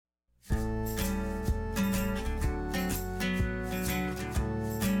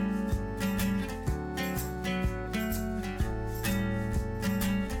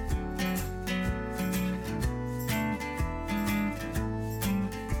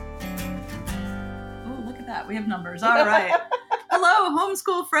that. We have numbers. All right. Hello,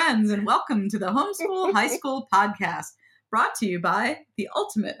 homeschool friends, and welcome to the Homeschool High School Podcast, brought to you by the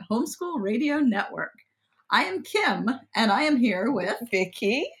Ultimate Homeschool Radio Network. I am Kim, and I am here with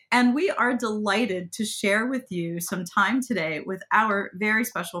Vicky. And we are delighted to share with you some time today with our very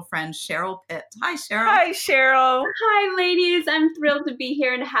special friend, Cheryl Pitt. Hi, Cheryl. Hi, Cheryl. Hi, ladies. I'm thrilled to be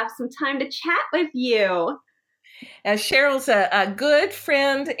here and have some time to chat with you. Cheryl's a good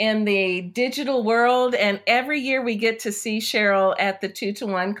friend in the digital world, and every year we get to see Cheryl at the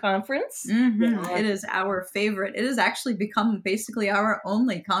 2-to-1 conference. Mm-hmm. Yeah. It is our favorite. It has actually become basically our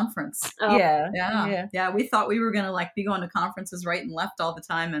only conference. Oh. Yeah. We thought we were going to be going to conferences right and left all the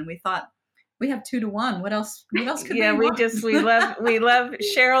time, and we thought we have 2-to-1. What else could we want? we love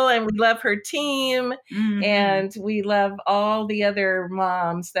Cheryl, and we love her team, and we love all the other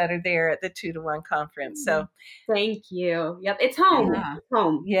moms that are there at the 2-to-1 conference. So thank you. Yep, it's home. Yeah. It's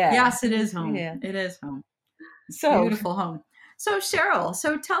home. Yeah. Yes, it is home. Yeah. It is home. So beautiful home. So Cheryl,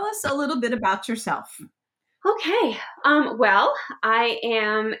 tell us a little bit about yourself. Okay. Well, I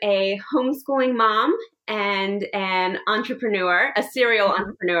am a homeschooling mom and an entrepreneur, a serial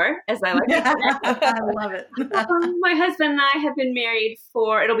entrepreneur, as I like to say. I love it. My husband and I have been married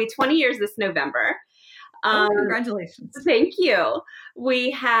it'll be 20 years this November. Congratulations. Thank you.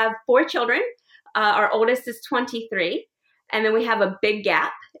 We have 4 children. Our oldest is 23. And then we have a big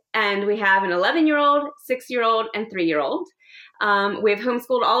gap. And we have an 11-year-old, 6-year-old, and 3-year-old. We've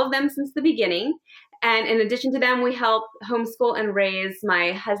homeschooled all of them since the beginning. And in addition to them, we help homeschool and raise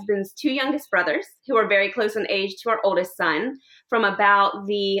my husband's 2 youngest brothers, who are very close in age to our oldest son, from about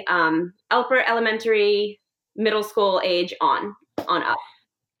the upper elementary, middle school age on up.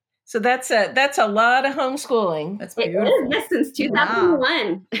 So that's a lot of homeschooling. That's beautiful. It is, yes, since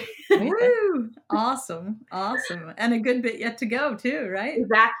 2001. Wow. Woo! Awesome. And a good bit yet to go too, right?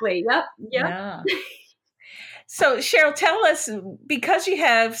 Exactly. Yep. Yeah. So Cheryl, tell us, because you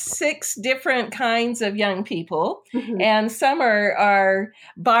have 6 different kinds of young people, and some are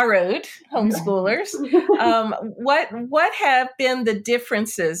borrowed homeschoolers, what have been the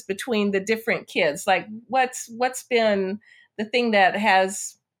differences between the different kids? Like what's been the thing that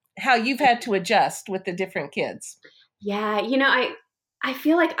how you've had to adjust with the different kids? Yeah, I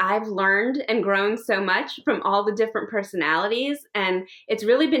feel like I've learned and grown so much from all the different personalities, and it's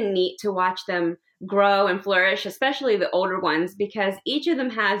really been neat to watch them grow and flourish, especially the older ones, because each of them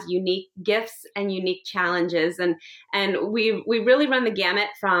has unique gifts and unique challenges. And we really run the gamut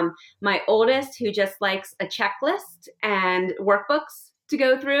from my oldest, who just likes a checklist and workbooks to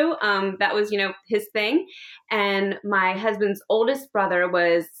go through. That was, his thing. And my husband's oldest brother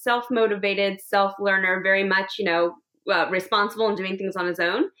was self-motivated, self-learner, very much, responsible and doing things on his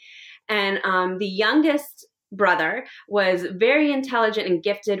own. And the youngest brother was very intelligent and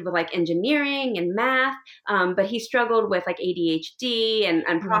gifted with engineering and math, but he struggled with ADHD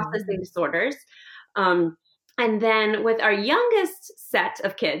and processing disorders. And then with our youngest set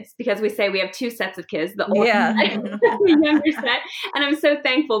of kids, because we say we have 2 sets of kids, the older set, the younger set, and I'm so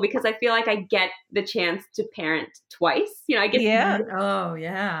thankful because I feel like I get the chance to parent twice. I get Oh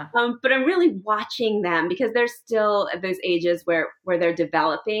yeah. But I'm really watching them because they're still at those ages where they're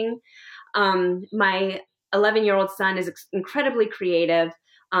developing. My 11-year-old son is incredibly creative,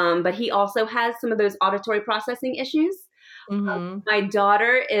 but he also has some of those auditory processing issues. My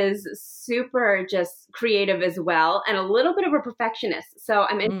daughter is super just creative as well, and a little bit of a perfectionist. So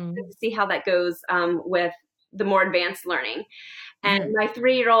I'm interested to see how that goes with the more advanced learning. And my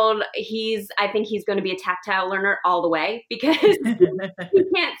 3-year-old, I think he's going to be a tactile learner all the way because he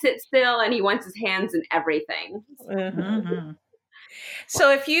can't sit still and he wants his hands in everything. So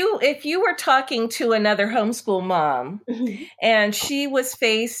if you were talking to another homeschool mom and she was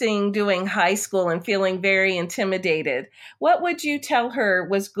doing high school and feeling very intimidated, what would you tell her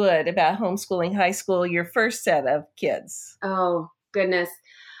was good about homeschooling high school, your first set of kids? Oh, goodness.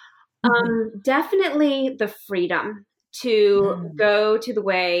 Definitely the freedom to go to the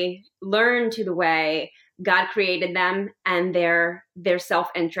way, learn to the way God created them and their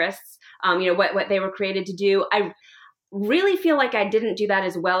self-interests, what they were created to do. I really feel like I didn't do that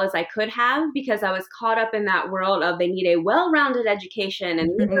as well as I could have because I was caught up in that world of they need a well-rounded education and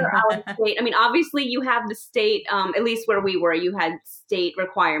these are out of state. I mean, obviously you have the state, at least where we were, you had state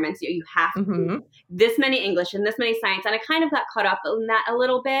requirements. You have to do this many English and this many science. And I kind of got caught up in that a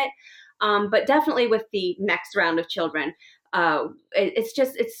little bit. But definitely with the next round of children,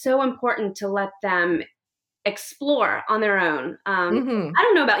 it's so important to let them explore on their own. I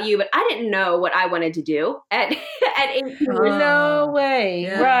don't know about you, but I didn't know what I wanted to do at 18. No way.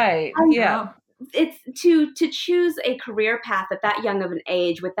 Yeah. Right. Yeah. it's to choose a career path at that young of an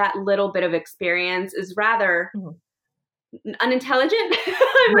age with that little bit of experience is rather unintelligent.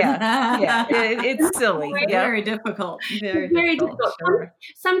 It's silly. Very difficult. Very difficult. Sure.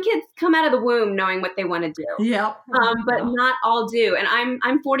 Some kids come out of the womb knowing what they want to do. Yep. But not all do. And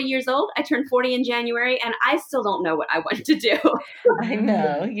I'm 40 years old. I turned 40 in January, and I still don't know what I want to do. I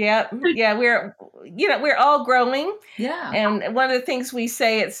know. Yeah. We're all growing. Yeah. And one of the things we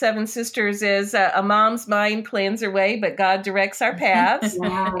say at Seven Sisters is a mom's mind plans her way, but God directs our paths.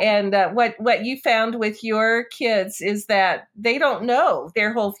 And what you found with your kids is that they don't know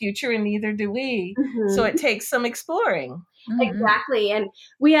their whole future, and neither do we. So it takes some exploring. Exactly. And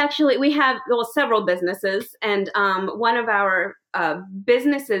we have several businesses, and one of our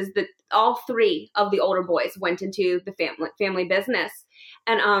businesses that all three of the older boys went into the family business,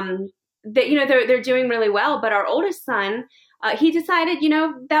 and they're doing really well. But our oldest son, he decided,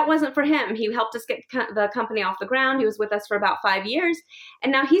 that wasn't for him. He helped us get the company off the ground. He was with us for about 5 years,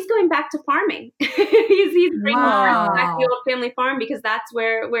 and now he's going back to farming. he's bringing back the old family farm because that's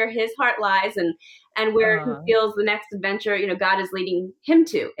where his heart lies, and where he feels the next adventure, God is leading him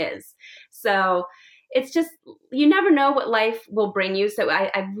to is. So it's just, you never know what life will bring you. So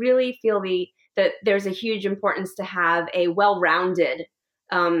I really feel that there's a huge importance to have a well-rounded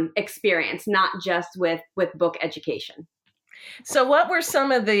experience, not just with book education. So what were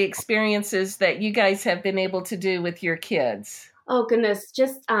some of the experiences that you guys have been able to do with your kids? Oh, goodness.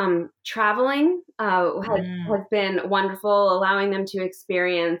 Just traveling has been wonderful, allowing them to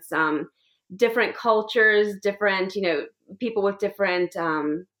experience different cultures, different, people with different,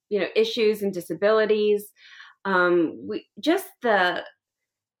 issues and disabilities. Just the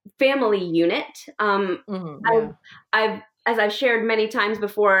family unit. As I've shared many times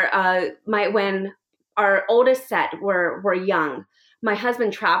before, when our oldest set were young, my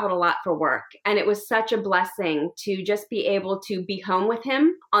husband traveled a lot for work, and it was such a blessing to just be able to be home with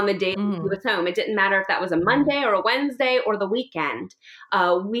him on the day he was home. It didn't matter if that was a Monday or a Wednesday or the weekend.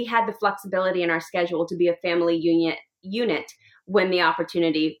 We had the flexibility in our schedule to be a family unit when the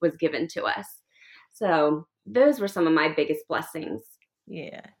opportunity was given to us. So those were some of my biggest blessings.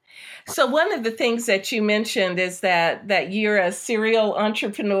 Yeah. So one of the things that you mentioned is that you're a serial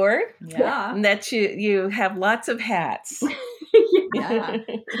entrepreneur. Yeah. And that you have lots of hats. Yeah.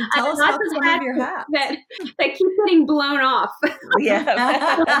 Tell us about some of your hats. That keep getting blown off.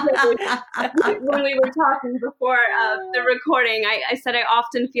 Yeah. When we were talking before the recording, I said I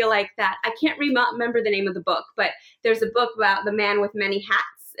often feel like that. I can't remember the name of the book, but there's a book about the man with many hats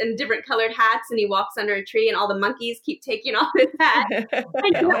and different colored hats, and he walks under a tree and all the monkeys keep taking off his hat.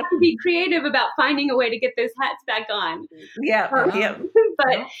 And you have to be creative about finding a way to get those hats back on. Yeah.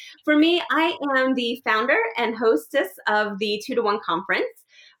 But for me, I am the founder and hostess of the 2-to-1 conference,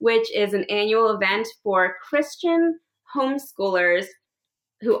 which is an annual event for Christian homeschoolers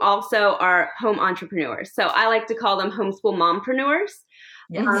who also are home entrepreneurs. So I like to call them homeschool mompreneurs.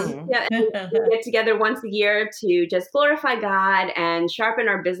 And we get together once a year to just glorify God and sharpen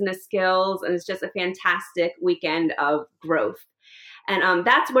our business skills. And it's just a fantastic weekend of growth. And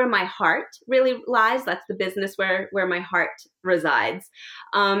that's where my heart really lies. That's the business where my heart resides.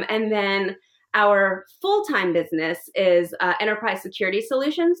 And then our full-time business is enterprise security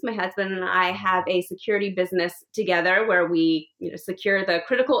solutions. My husband and I have a security business together where we secure the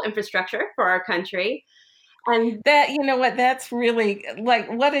critical infrastructure for our country. And that, that's really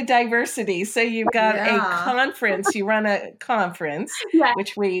what a diversity. So you've got a conference, you run a conference,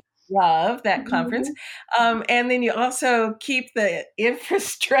 which we love that conference. And then you also keep the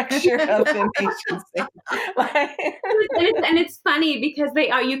infrastructure of the nation safe. And it's funny because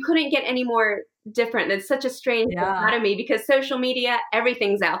you couldn't get any more different. It's such a strange dichotomy because social media,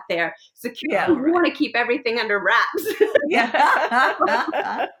 everything's out there. Security, we want to keep everything under wraps.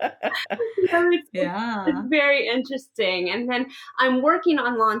 It's very interesting. And then I'm working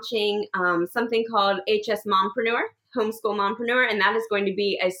on launching something called Mompreneur, Homeschool Mompreneur, and that is going to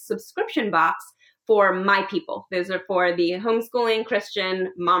be a subscription box for my people. Those are for the homeschooling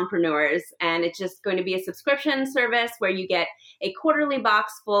Christian mompreneurs. And it's just going to be a subscription service where you get a quarterly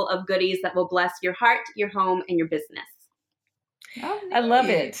box full of goodies that will bless your heart, your home, and your business. Oh, I love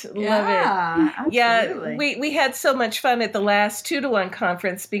it. Love it. Absolutely. Yeah, we had so much fun at the last 2-to-1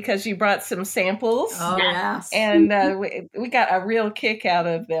 conference because you brought some samples. Oh, yes. And we got a real kick out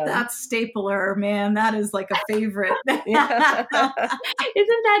of them. That stapler, man, that is like a favorite. Isn't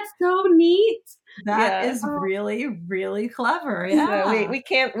that so neat? That is really, really clever. Yeah. So we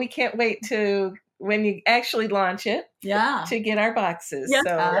can't wait to when you actually launch it. To get our boxes. Yeah,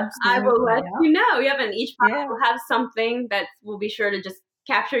 so I will let you know. And each box will have something that we'll be sure to just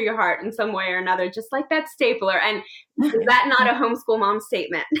capture your heart in some way or another, just like that stapler. And is that not a homeschool mom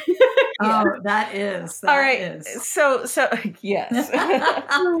statement? Oh, that is. All right. So yes.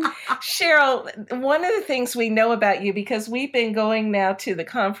 Cheryl, one of the things we know about you, because we've been going now to the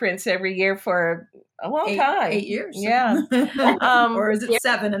conference every year for a long time. 8 years. Yeah. Or is it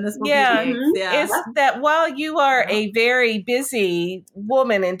 7 and this will yeah, be 8? Yeah. is that while you are a very busy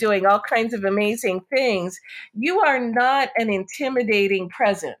woman and doing all kinds of amazing things, you are not an intimidating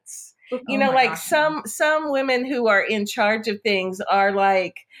presence. You know, like some women who are in charge of things are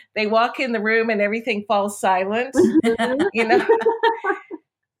like, they walk in the room and everything falls silent, you know.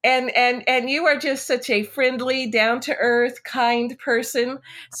 And you are just such a friendly, down-to-earth, kind person.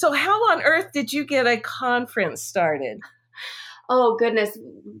 So how on earth did you get a conference started? Oh, goodness.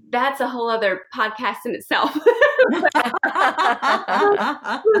 That's a whole other podcast in itself.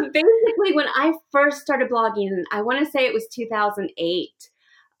 Basically, when I first started blogging, I want to say it was 2008.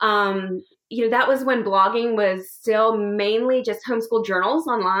 That was when blogging was still mainly just homeschool journals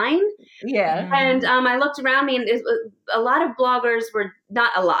online. Yeah. And I looked around me, and a lot of bloggers were,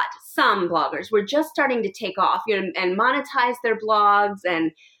 not a lot, some bloggers were just starting to take off, and monetize their blogs,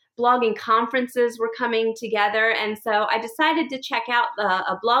 and blogging conferences were coming together. And so I decided to check out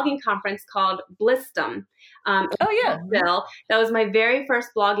a blogging conference called Blistum. That was my very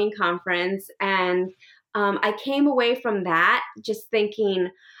first blogging conference. And I came away from that just thinking,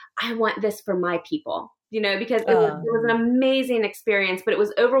 I want this for my people, because it was an amazing experience, but it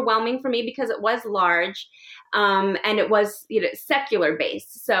was overwhelming for me because it was large, and it was, secular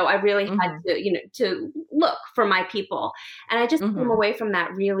based. So I really had to look for my people. And I just came away from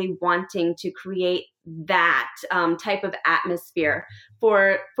that really wanting to create that type of atmosphere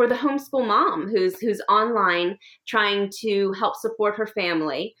for the homeschool mom who's online trying to help support her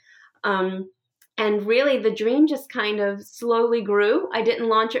family. And really, the dream just kind of slowly grew. I didn't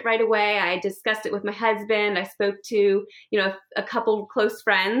launch it right away. I discussed it with my husband. I spoke to, a couple close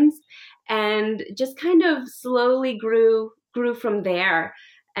friends, and just kind of slowly grew from there.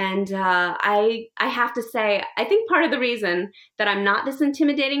 And I have to say, I think part of the reason that I'm not this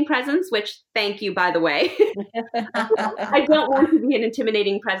intimidating presence, which thank you, by the way, I don't want to be an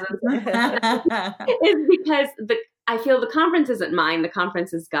intimidating presence, is because I feel the conference isn't mine. The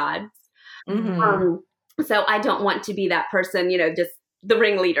conference is God's. So I don't want to be that person, just the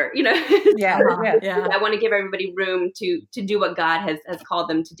ringleader, Yeah. I want to give everybody room to do what God has called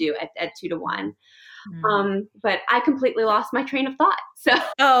them to do at 2 to 1. But I completely lost my train of thought. So,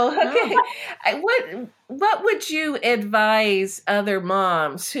 okay. What would you advise other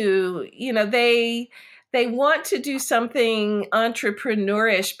moms who, they want to do something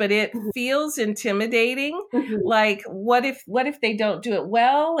entrepreneurish, but it feels intimidating? Like, what if they don't do it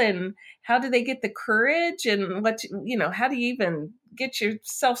well, and how do they get the courage, and how do you even get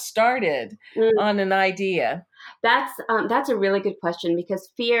yourself started on an idea? That's a really good question, because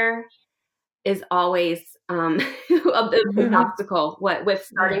fear is always a big obstacle with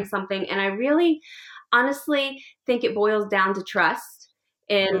starting something. And I really honestly think it boils down to trust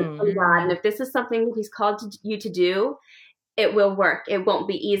in God. And if this is something that He's called you to do, it will work. It won't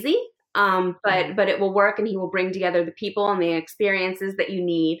be easy, but it will work, and He will bring together the people and the experiences that you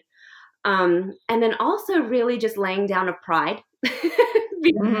need. And then also really just laying down of pride.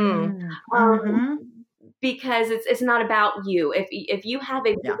 Because it's not about you. If you have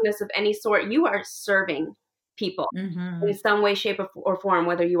a business of any sort, you are serving people in some way, shape, or form,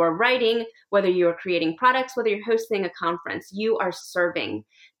 whether you are writing, whether you are creating products, whether you're hosting a conference, you are serving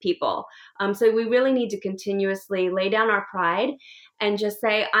people. So we really need to continuously lay down our pride and just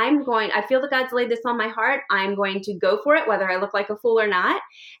say, I feel that God's laid this on my heart. I'm going to go for it, whether I look like a fool or not.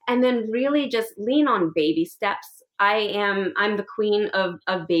 And then really just lean on baby steps. I'm the queen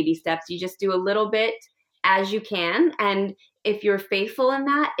of baby steps. You just do a little bit as you can. And if you're faithful in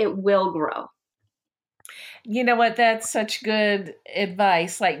that, it will grow. You know what? That's such good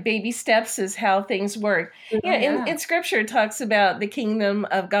advice. Like, baby steps is how things work. In Scripture, it talks about the kingdom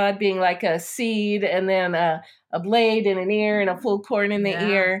of God being like a seed, and then a blade in an ear, and a full corn in the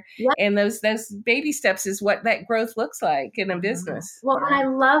ear. Yep. And those baby steps is what that growth looks like in a business. Well, and I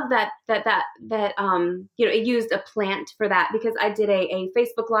love that it used a plant for that, because I did a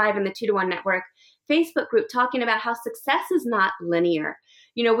Facebook Live in the 2 to 1 Network Facebook group talking about how success is not linear.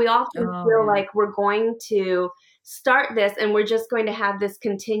 We often feel like we're going to start this and we're just going to have this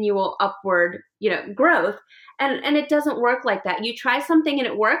continual upward, growth. And it doesn't work like that. You try something and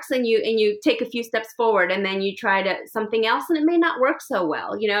it works, and you take a few steps forward, and then you try something else and it may not work so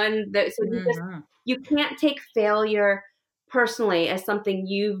well, so you can't take failure personally as something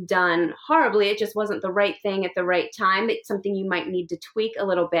you've done horribly. It just wasn't the right thing at the right time. It's something you might need to tweak a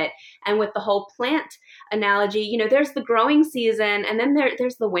little bit. And with the whole plant analogy, there's the growing season and then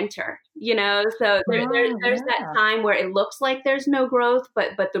there's the winter, so there's that time where it looks like there's no growth,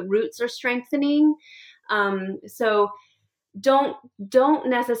 but the roots are strengthening. So don't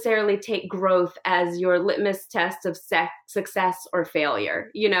necessarily take growth as your litmus test of success or failure.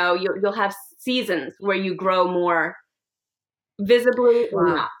 You'll have seasons where you grow more visibly or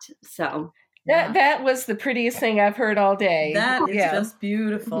not. So that was the prettiest thing I've heard all day. That is just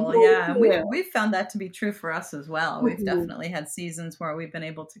beautiful. Yeah. And we've found that to be true for us as well. We've definitely had seasons where we've been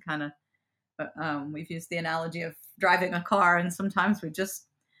able to kind of, we've used the analogy of driving a car, and sometimes we just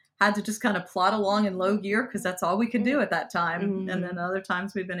had to just kind of plod along in low gear because that's all we could do at that time. Mm-hmm. And then other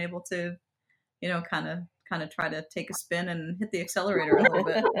times we've been able to, kind of try to take a spin and hit the accelerator a little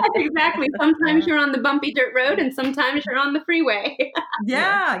bit. Exactly. Sometimes you're on the bumpy dirt road and sometimes you're on the freeway.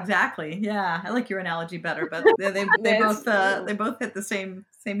 Yeah, exactly. Yeah. I like your analogy better, but they both hit the same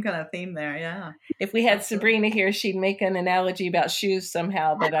kind of theme there. Yeah. If we had Sabrina here, she'd make an analogy about shoes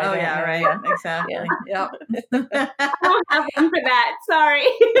somehow, but I don't know. Right. Exactly. Yeah. Yep. I don't have one for that. Sorry.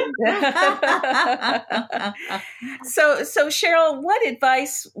 So Cheryl, what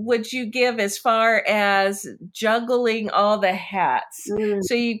advice would you give as far as juggling all the hats?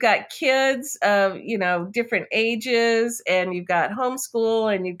 So you've got kids of, different ages, and you've got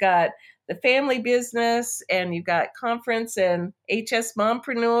homeschool, and you've got the family business, and you've got conference and HS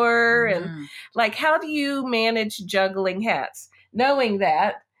Mompreneur. And like, how do you manage juggling hats, knowing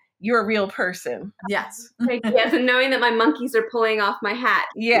that you're a real person? Yes. Yes. And knowing that my monkeys are pulling off my hat.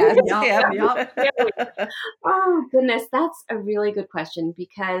 Yeah. Yep. Oh, goodness. That's a really good question,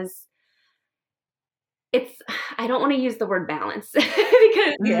 because I don't want to use the word balance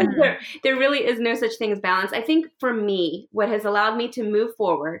because there really is no such thing as balance. I think for me, what has allowed me to move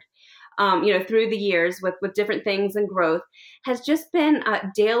forward, through the years with different things and growth, has just been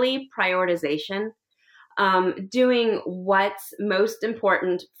daily prioritization, doing what's most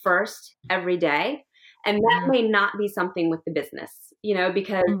important first every day. And that may not be something with the business,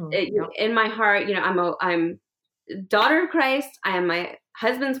 because in my heart, I'm daughter of Christ. I am my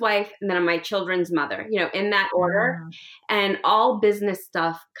husband's wife, and then I'm my children's mother, in that order. And all business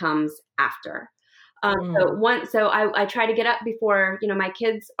stuff comes after. So I try to get up before, my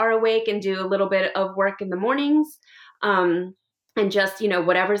kids are awake and do a little bit of work in the mornings. And just,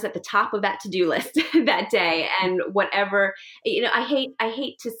 whatever's at the top of that to-do list that day, and whatever, I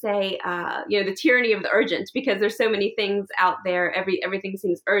hate to say, the tyranny of the urgent, because there's so many things out there. Everything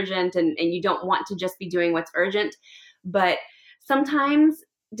seems urgent, and you don't want to just be doing what's urgent. But sometimes,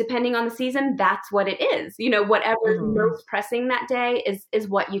 depending on the season, that's what it is. Whatever's most pressing that day is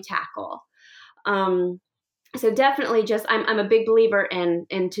what you tackle. So definitely I'm a big believer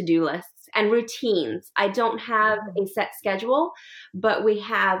in to-do lists and routines. I don't have a set schedule, but we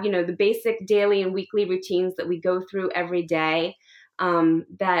have, the basic daily and weekly routines that we go through every day,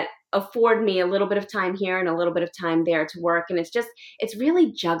 that afford me a little bit of time here and a little bit of time there to work. And it's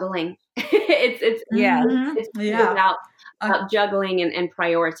really juggling. It's about juggling and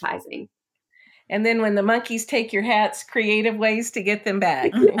prioritizing. And then when the monkeys take your hats, creative ways to get them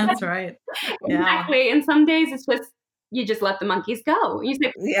back. That's right. Yeah. Exactly. And some days it's just, you just let the monkeys go. You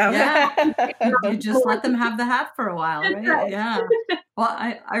say, you just let them have the hat for a while, right? Yeah. Well,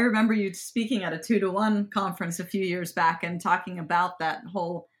 I remember you speaking at a 2-to-1 conference a few years back and talking about that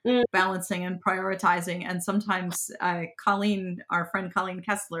whole balancing and prioritizing. And sometimes Colleen, our friend Colleen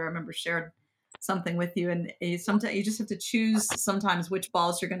Kessler, I remember shared something with you, and sometimes you just have to choose sometimes which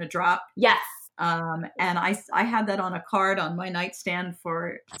balls you're going to drop. Yes. And I had that on a card on my nightstand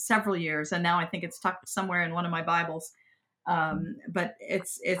for several years, and now I think it's tucked somewhere in one of my Bibles. But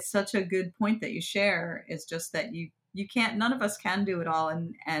it's such a good point that you share. It's just that you can't, none of us can do it all,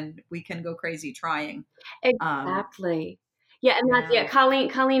 and we can go crazy trying. Exactly. And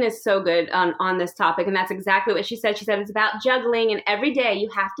Colleen is so good on this topic, and that's exactly what she said. She said it's about juggling, and every day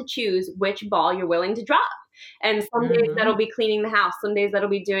you have to choose which ball you're willing to drop. And some days that'll be cleaning the house. Some days that'll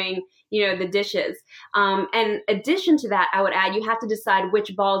be doing, the dishes. And addition to that, I would add, you have to decide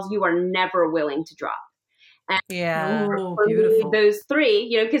which balls you are never willing to drop. And beautiful. Those three,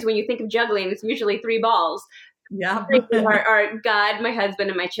 because when you think of juggling, it's usually 3 balls. Yeah. are God, my husband,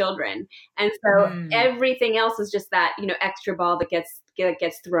 and my children. And so everything else is just that, extra ball that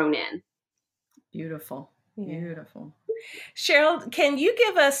gets thrown in. Beautiful. Beautiful. Cheryl, can you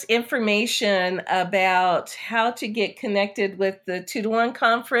give us information about how to get connected with the 2-to-1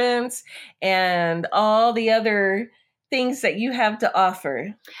 conference and all the other things that you have to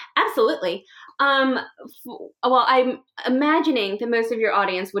offer? Absolutely. Well, I'm imagining that most of your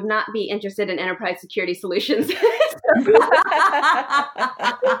audience would not be interested in enterprise security solutions. So we'll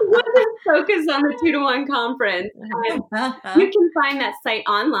just focus on the 2-to-1 conference. You can find that site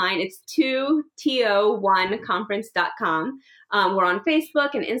online. It's 2to1conference.com. We're on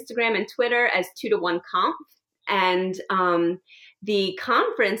Facebook and Instagram and Twitter as 2to1conf. And the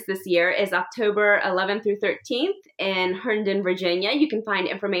conference this year is October 11th through 13th in Herndon, Virginia. You can find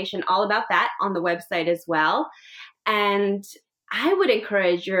information all about that on the website as well. And I would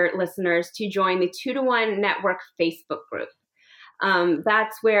encourage your listeners to join the 2-to-1 Network Facebook group.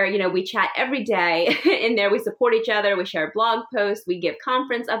 That's where, we chat every day. In there, we support each other. We share blog posts. We give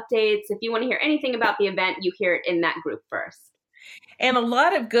conference updates. If you want to hear anything about the event, you hear it in that group first. And a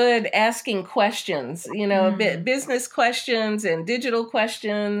lot of good asking questions, business questions and digital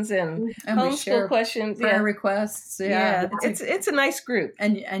questions and homeschool questions, prayer requests. Yeah. It's a nice group.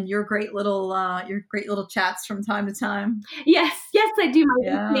 And your great little chats from time to time. Yes, I do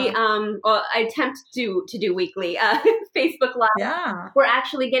my weekly. I attempt to do weekly Facebook Live. Yeah, we're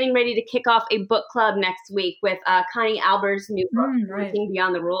actually getting ready to kick off a book club next week with Connie Alber's new book, Thinking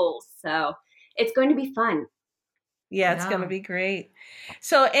Beyond the Rules. So it's going to be fun. Yeah, it's going to be great.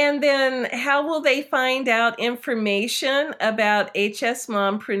 So, and then how will they find out information about HS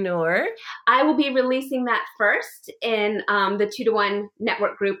Mompreneur? I will be releasing that first in the 2-to-1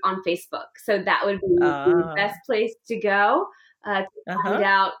 Network group on Facebook. So that would be the best place to go to find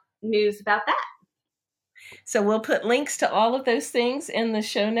out news about that. So we'll put links to all of those things in the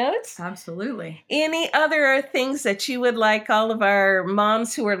show notes. Absolutely. Any other things that you would like all of our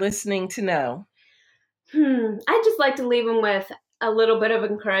moms who are listening to know? I'd just like to leave them with a little bit of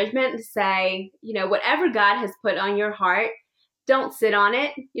encouragement to say, whatever God has put on your heart, don't sit on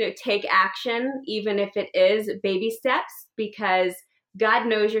it. Take action, even if it is baby steps, because God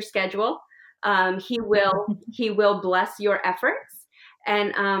knows your schedule. He will bless your efforts,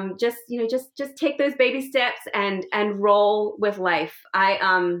 and just take those baby steps and roll with life. I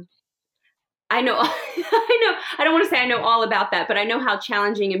know, I don't want to say I know all about that, but I know how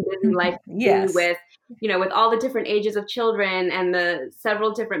challenging and busy life can be with all the different ages of children and the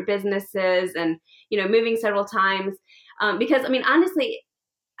several different businesses and, moving several times. Because, honestly,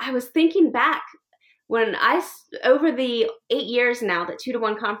 I was thinking back when over the 8 years now that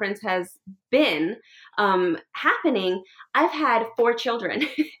 2-to-1 conference has been happening, I've had 4 children.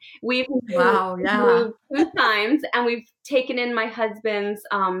 We've moved 2 times, and we've taken in my husband's,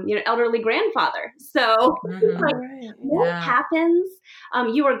 elderly grandfather. So what happens?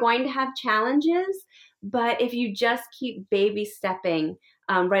 You are going to have challenges, but if you just keep baby stepping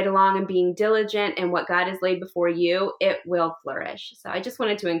right along and being diligent in what God has laid before you, it will flourish. So I just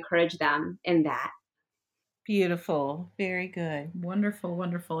wanted to encourage them in that. Beautiful. Very good. Wonderful,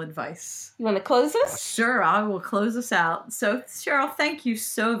 wonderful advice. You want to close us? Sure, I will close us out. So, Cheryl, thank you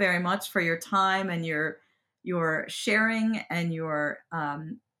so very much for your time and your sharing and your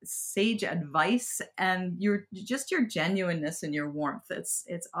sage advice and your genuineness and your warmth. It's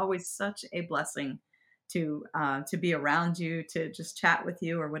always such a blessing to be around you, to just chat with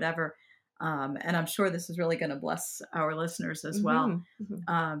you or whatever. And I'm sure this is really going to bless our listeners as well.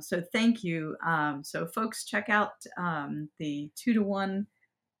 So thank you. So folks, check out the 2-to-1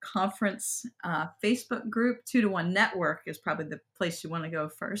 conference Facebook group. 2-to-1 Network is probably the place you want to go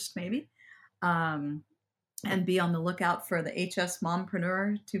first, maybe. And be on the lookout for the HS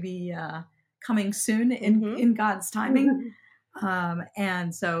Mompreneur to be coming soon in God's timing.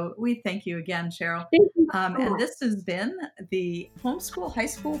 And so we thank you again, Cheryl. And this has been the Homeschool High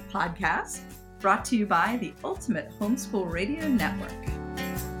School Podcast, brought to you by the Ultimate Homeschool Radio Network.